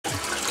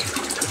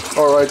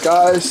Alright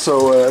guys,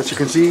 so as you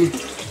can see,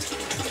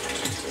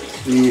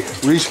 the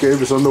Rescape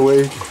is on the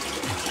way,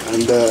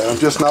 and I'm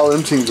just now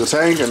emptying the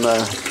tank, and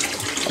I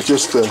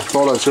just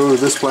thought I'd show you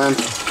this plant.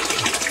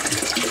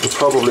 You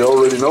probably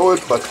already know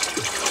it, but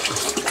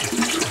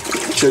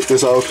check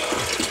this out.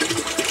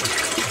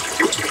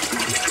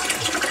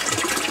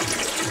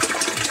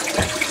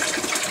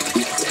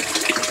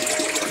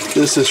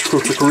 This is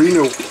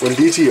Cryptocoryne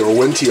Wendtii or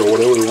Wendtii or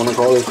whatever you want to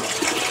call it.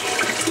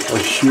 A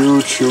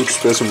huge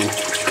specimen.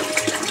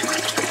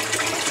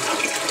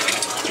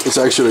 It's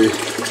actually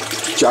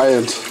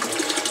giant,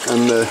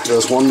 and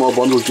there's one more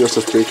bundle just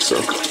as big. So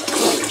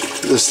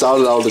this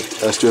started out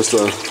as just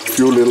a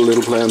few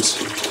little plants,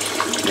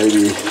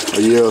 maybe a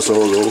year or so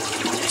ago.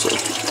 So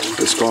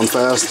it's gone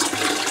fast.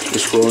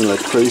 It's growing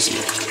like crazy,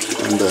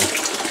 and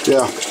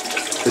yeah,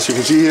 as you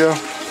can see here,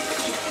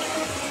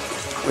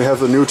 we have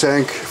the new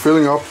tank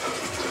filling up.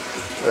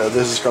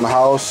 This is gonna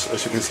house,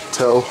 as you can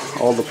tell,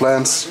 all the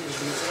plants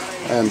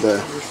and the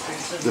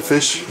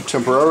fish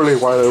temporarily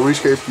while I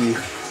rescape the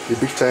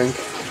big tank.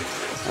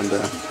 And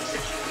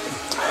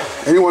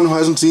anyone who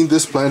hasn't seen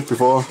this plant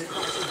before,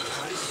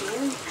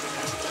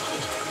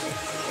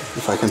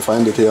 if I can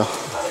find it here,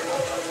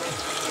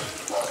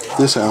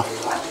 this here.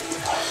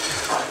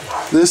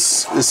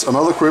 This is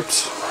another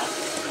crypt.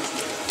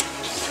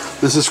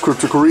 This is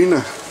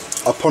Cryptocoryne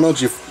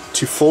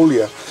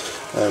Aponogetifolias.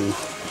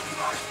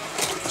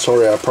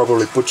 Sorry, I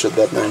probably butchered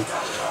that name,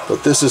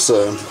 but this is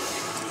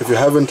if you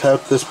haven't had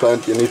this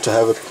plant, you need to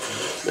have it.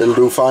 It'll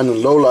do fine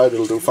in low light,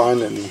 it'll do fine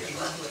in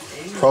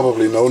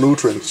probably no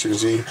nutrients. You can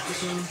see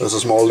there's a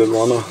small little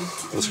runner,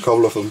 there's a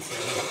couple of them.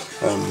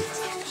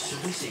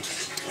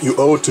 You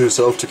owe it to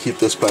yourself to keep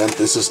this plant.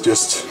 This is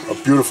just a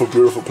beautiful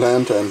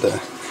plant, and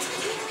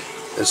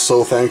it's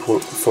so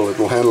thankful it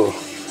will handle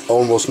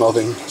almost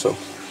nothing. So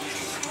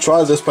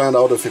try this plant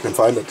out if you can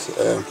find it.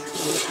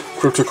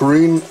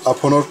 Cryptocoryne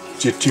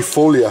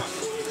Aponogetifolias,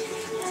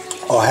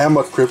 or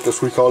hammered crypt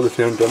as we call it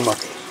here in Denmark.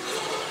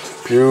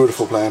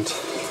 Beautiful plant.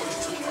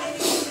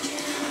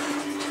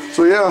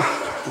 So yeah,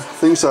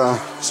 things are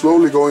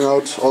slowly going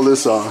out. All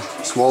these are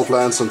small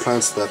plants and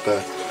plants that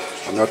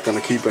I'm not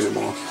gonna keep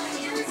anymore.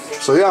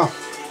 So yeah,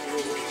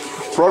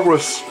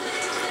 progress,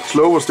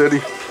 slow but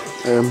steady.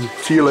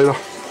 See you later.